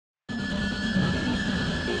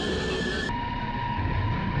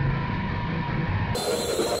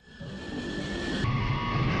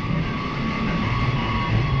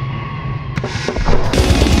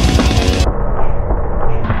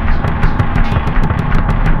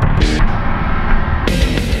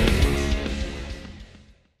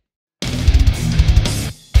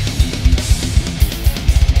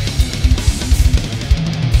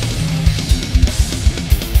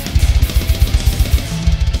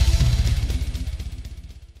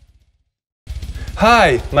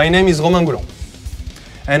Hi, my name is Romain Goulon,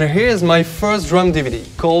 and here's my first drum DVD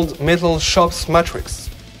called Metal Shop's Matrix.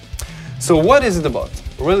 So what is it about?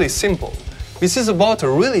 Really simple. This is about a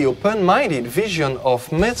really open-minded vision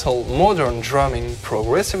of metal modern drumming,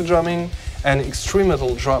 progressive drumming, and extreme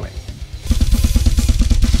metal drumming.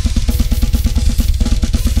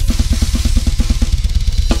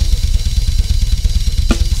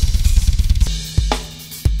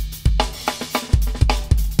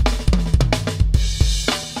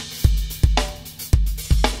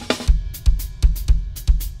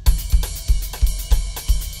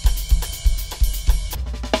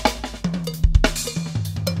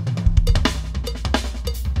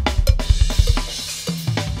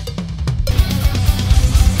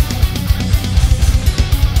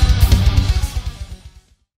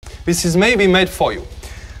 This is maybe made for you.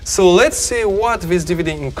 So let's see what this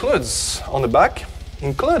DVD includes on the back,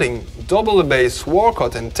 including double bass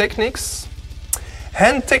workout and techniques,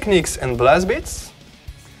 hand techniques and blast beats,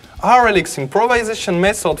 RLX improvisation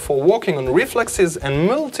method for working on reflexes and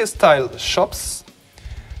multi-style shops,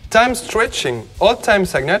 time stretching, odd time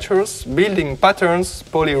signatures, building patterns,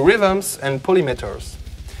 polyrhythms and polymeters,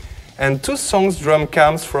 and 2 songs drum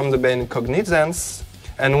cams from the band Cognizance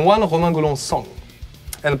and 1 Romain Goulon song.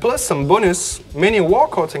 And plus some bonus, many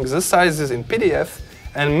workout exercises in PDF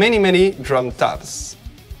and many drum tabs.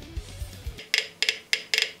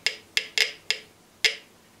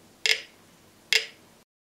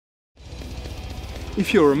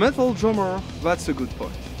 If you're a metal drummer, that's a good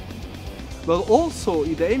point. But also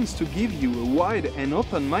it aims to give you a wide and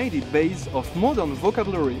open-minded base of modern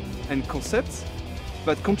vocabulary and concepts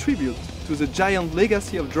that contribute to the giant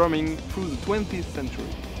legacy of drumming through the 20th century.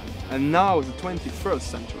 And now the 21st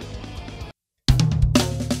century.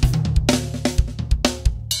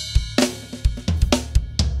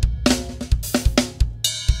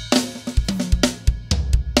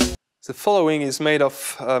 The following is made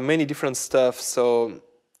of many different stuff, so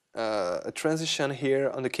a transition here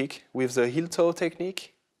on the kick with the heel toe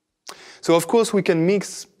technique. So of course we can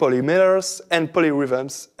mix polymeters and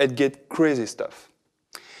polyrhythms and get crazy stuff.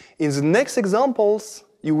 In the next examples,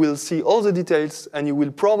 you will see all the details and you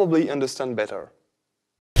will probably understand better.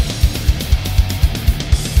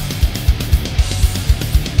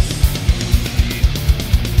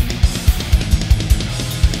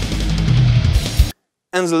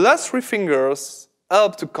 And the last 3 fingers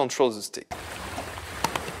help to control the stick.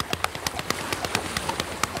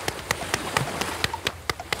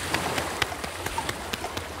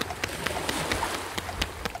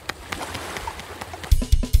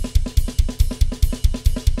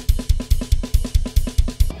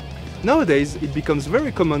 Nowadays, it becomes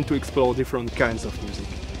very common to explore different kinds of music,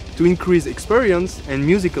 to increase experience and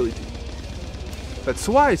musicality. That's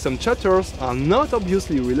why some chapters are not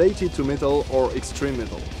obviously related to metal or extreme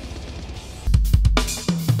metal.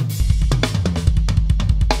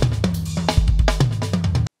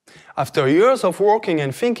 After years of working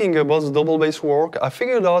and thinking about the double bass work, I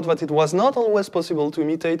figured out that it was not always possible to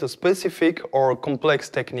imitate a specific or complex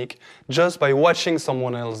technique just by watching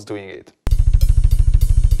someone else doing it.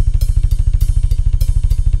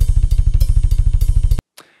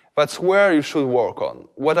 That's where you should work on,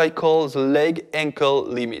 what I call the leg-ankle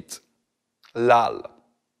limit, LAL.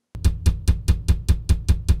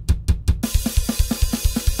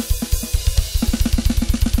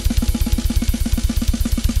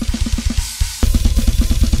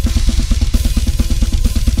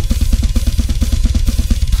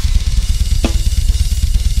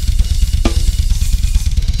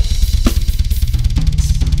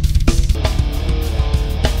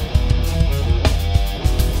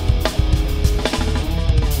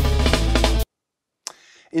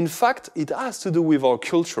 In fact, it has to do with our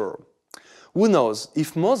culture. Who knows,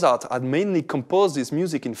 if Mozart had mainly composed his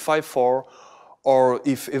music in 5/4, or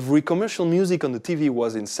if every commercial music on the TV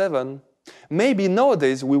was in 7, maybe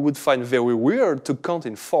nowadays we would find very weird to count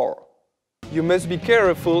in 4. You must be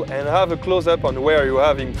careful and have a close-up on where you're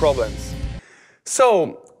having problems.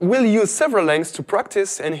 So, we'll use several lengths to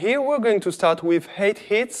practice, and here we're going to start with 8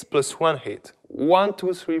 hits plus 1 hit. 1,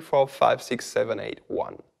 2, 3, 4, 5, 6, 7, 8,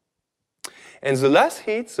 1. And the last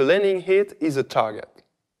hit, the landing hit, is a target.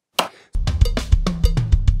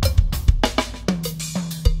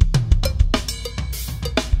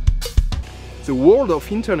 The world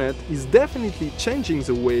of internet is definitely changing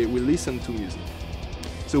the way we listen to music,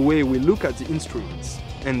 the way we look at the instruments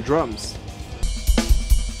and drums.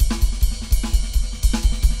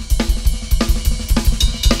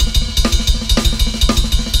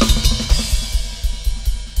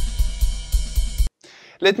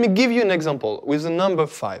 Let me give you an example with the number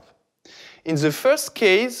 5. In the first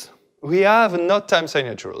case, we have an odd time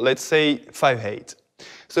signature, let's say 5/8.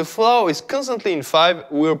 The flow is constantly in 5,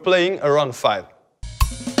 we're playing around 5.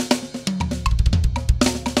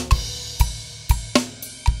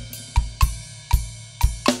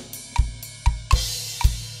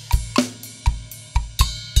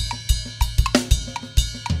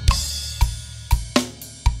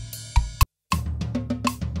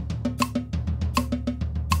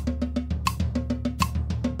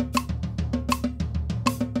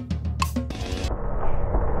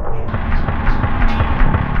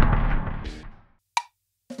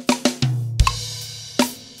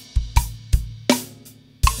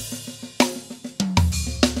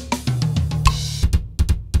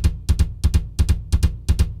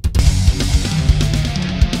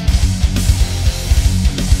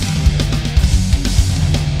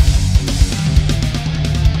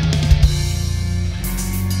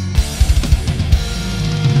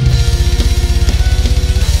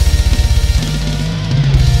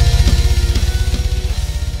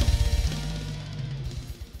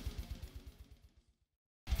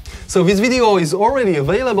 So this video is already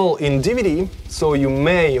available in DVD, so you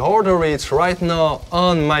may order it right now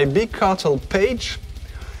on my Big Cartel page.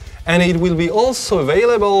 And it will be also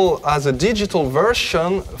available as a digital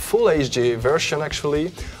version, full HD version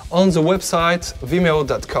actually, on the website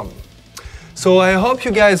vimeo.com. So I hope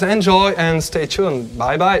you guys enjoy and stay tuned.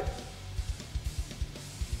 Bye bye!